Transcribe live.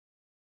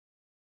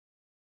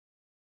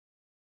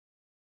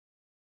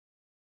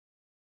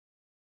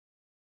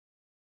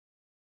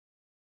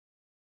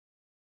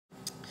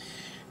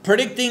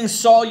Predicting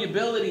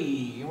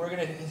solubility. We're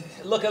going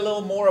to look a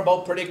little more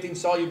about predicting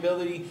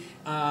solubility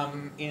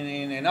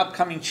in an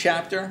upcoming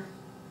chapter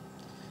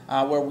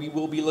where we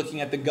will be looking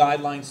at the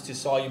guidelines to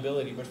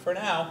solubility. But for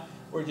now,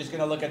 we're just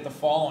going to look at the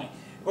following.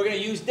 We're going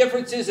to use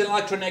differences in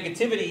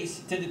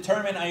electronegativities to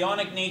determine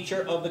ionic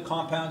nature of the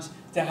compounds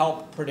to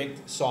help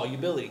predict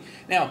solubility.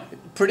 Now,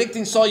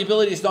 predicting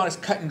solubility is not as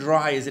cut and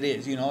dry as it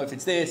is. You know, if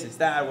it's this, it's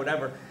that,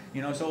 whatever.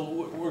 You know,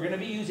 so we're going to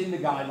be using the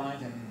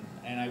guidelines,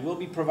 and I will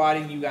be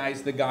providing you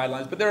guys the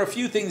guidelines. But there are a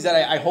few things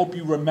that I hope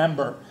you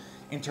remember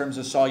in terms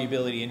of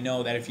solubility, and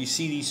know that if you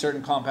see these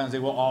certain compounds, they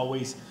will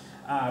always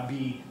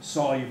be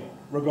soluble,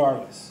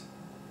 regardless.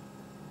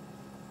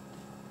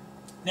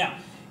 Now,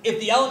 if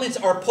the elements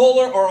are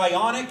polar or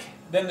ionic,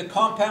 then the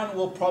compound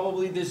will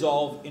probably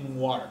dissolve in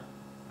water.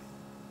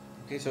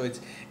 Okay, so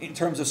it's in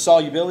terms of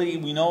solubility,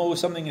 we know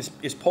something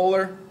is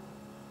polar,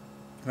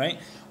 right?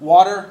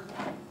 Water,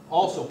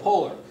 also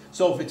polar.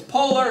 So if it's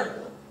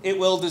polar, it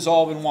will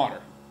dissolve in water.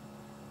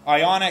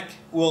 Ionic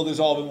will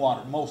dissolve in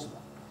water, most of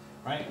them,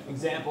 right?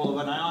 Example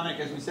of an ionic,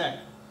 as we said,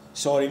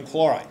 sodium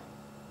chloride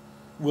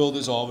will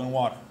dissolve in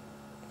water.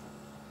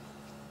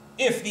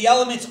 If the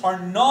elements are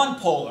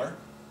non-polar,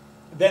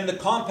 then the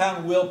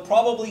compound will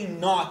probably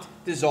not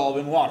dissolve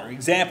in water.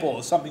 Example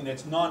of something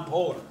that's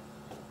non-polar,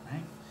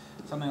 right?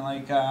 Something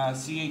like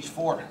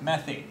CH4,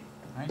 methane,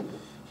 right?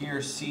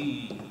 Here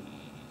CH,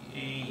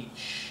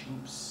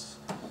 oops.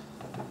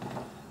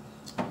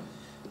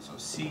 So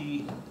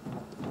C,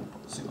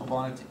 single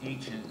bonded to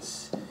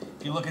H's.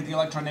 If you look at the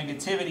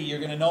electronegativity, you're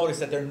going to notice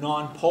that they're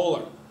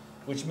non-polar,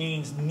 which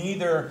means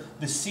neither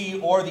the C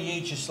or the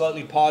H is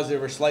slightly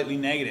positive or slightly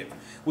negative,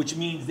 which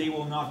means they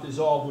will not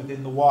dissolve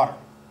within the water.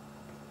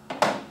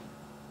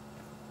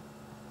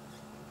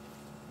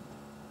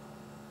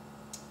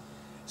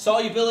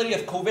 Solubility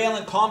of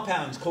covalent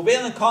compounds.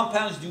 Covalent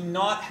compounds do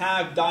not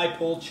have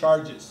dipole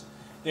charges.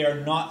 They are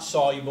not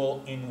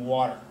soluble in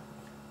water.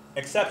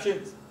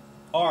 Exceptions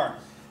are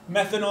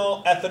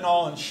methanol,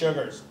 ethanol, and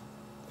sugars.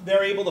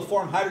 They're able to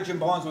form hydrogen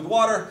bonds with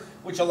water,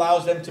 which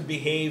allows them to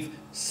behave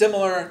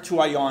similar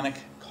to ionic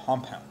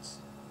compounds.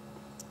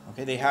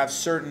 Okay, they have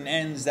certain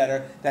ends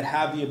that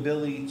have the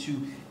ability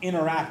to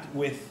interact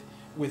with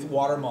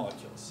water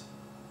molecules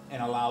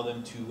and allow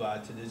them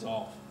to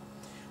dissolve.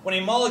 When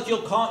a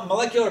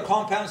molecular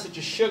compound such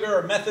as sugar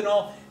or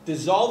methanol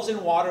dissolves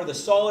in water, the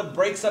solid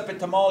breaks up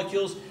into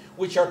molecules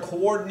which are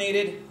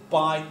coordinated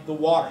by the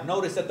water.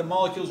 Notice that the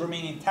molecules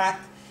remain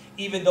intact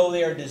even though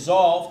they are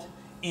dissolved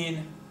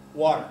in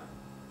water.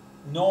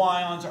 No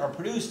ions are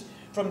produced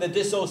from the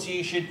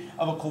dissociation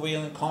of a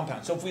covalent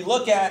compound. So if we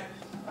look at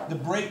the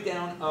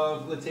breakdown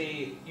of, let's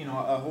say, you know,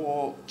 a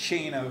whole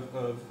chain of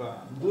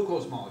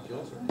glucose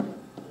molecules, right?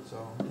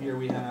 So here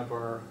we have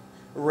our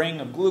ring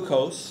of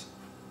glucose,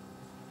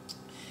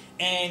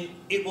 and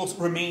it will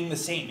remain the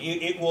same.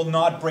 It will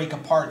not break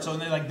apart. So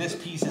like this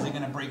piece isn't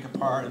going to break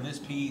apart, and this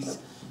piece,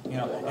 you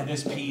know, and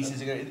this piece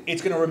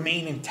it's going to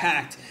remain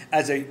intact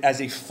as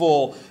a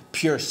full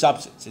pure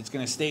substance. It's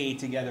going to stay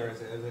together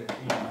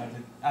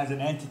as an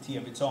entity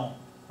of its own,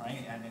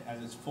 right, and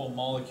as its full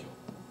molecule.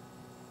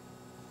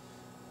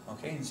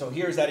 Okay, and so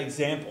here's that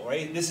example,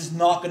 right? This is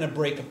not going to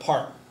break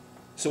apart.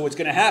 So what's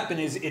going to happen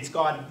is it's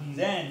got these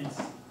ends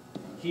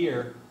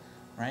here,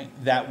 right,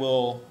 that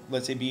will,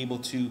 let's say, be able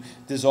to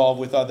dissolve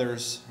with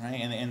others, right,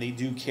 and they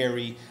do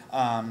carry,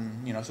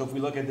 you know, so if we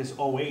look at this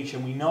OH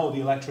and we know the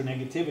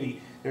electronegativity,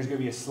 there's going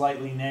to be a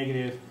slightly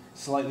negative,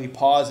 slightly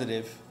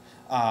positive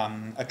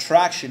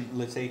attraction,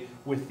 let's say,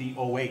 with the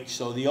OH.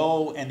 So the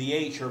O and the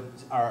H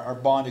are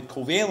bonded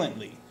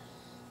covalently,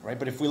 right?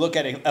 But if we look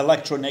at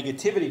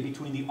electronegativity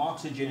between the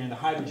oxygen and the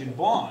hydrogen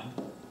bond,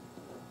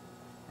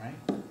 right,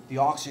 the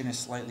oxygen is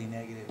slightly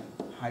negative,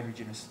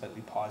 hydrogen is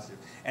slightly positive.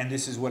 And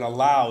this is what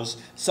allows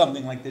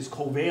something like this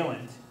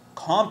covalent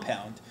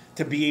compound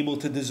to be able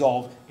to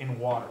dissolve in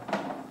water.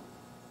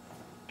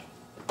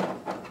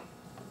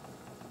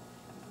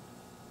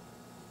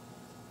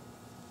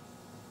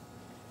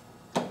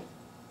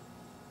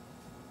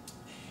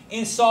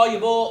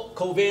 Insoluble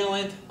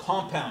covalent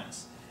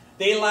compounds.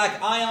 They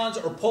lack ions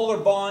or polar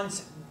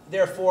bonds,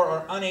 therefore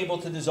are unable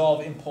to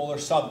dissolve in polar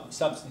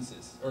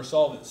substances, or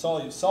solvents,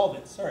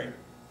 sorry.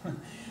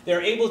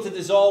 They're able to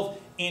dissolve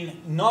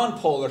in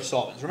non-polar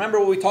solvents. Remember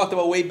what we talked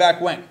about way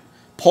back when.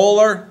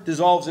 Polar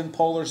dissolves in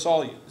polar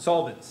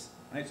solvents.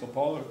 Right? So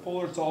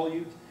polar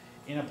solute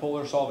in a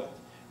polar solvent.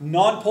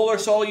 Non-polar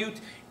solute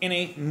in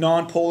a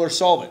non-polar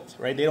solvent.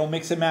 Right? They don't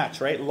mix and match.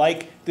 Right?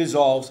 Like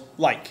dissolves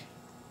like.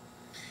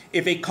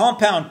 If a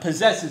compound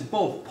possesses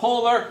both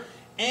polar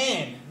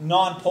and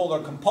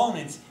non-polar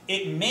components,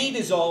 it may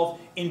dissolve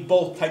in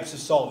both types of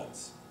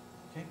solvents.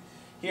 Okay?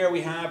 Here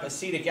we have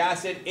acetic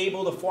acid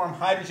able to form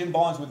hydrogen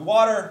bonds with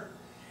water,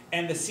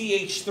 and the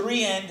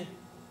CH3 end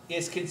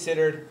is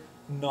considered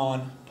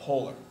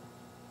non-polar.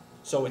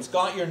 So it's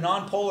got your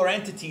non-polar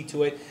entity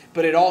to it,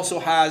 but it also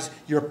has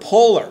your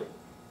polar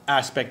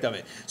aspect of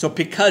it. So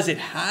because it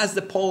has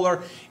the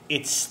polar,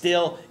 it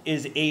still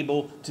is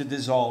able to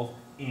dissolve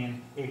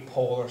in a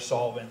polar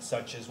solvent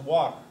such as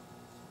water.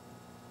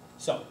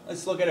 So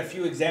let's look at a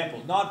few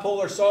examples.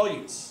 Non-polar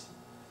solutes.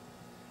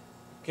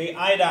 Okay,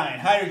 iodine,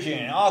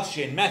 hydrogen,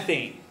 oxygen,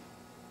 methane.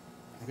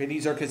 Okay,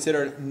 these are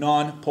considered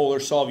non-polar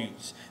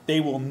solutes. They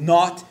will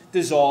not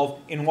dissolve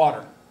in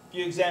water. A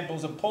few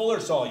examples of polar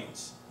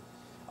solutes.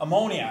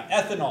 Ammonia,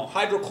 ethanol,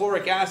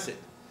 hydrochloric acid.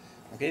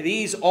 Okay,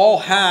 these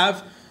all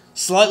have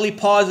slightly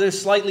positive,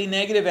 slightly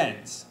negative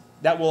ends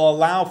that will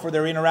allow for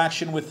their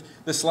interaction with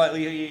the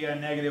slightly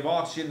negative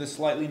oxygen, the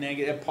slightly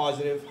negative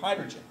positive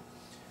hydrogen.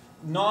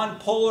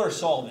 Non-polar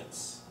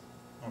solvents.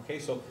 Okay,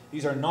 so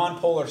these are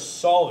non-polar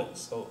solvents.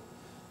 So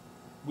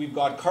we've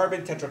got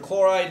carbon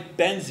tetrachloride,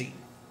 benzene.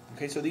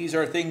 Okay, so these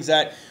are things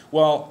that,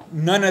 well,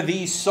 none of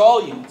these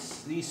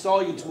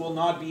solutes will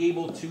not be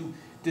able to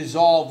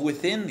dissolve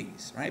within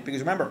these, right? Because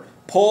remember,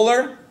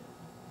 polar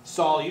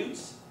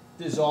solutes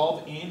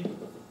dissolve in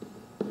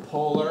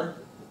polar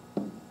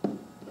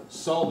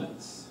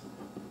solvents.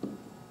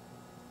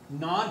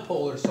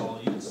 Non-polar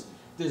solutes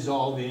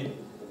dissolve in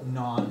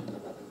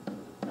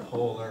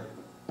non-polar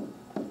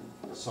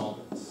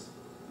solvents.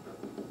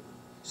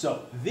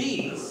 So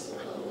these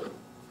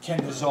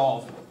can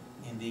dissolve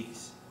in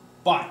these,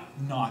 but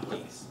not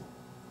these.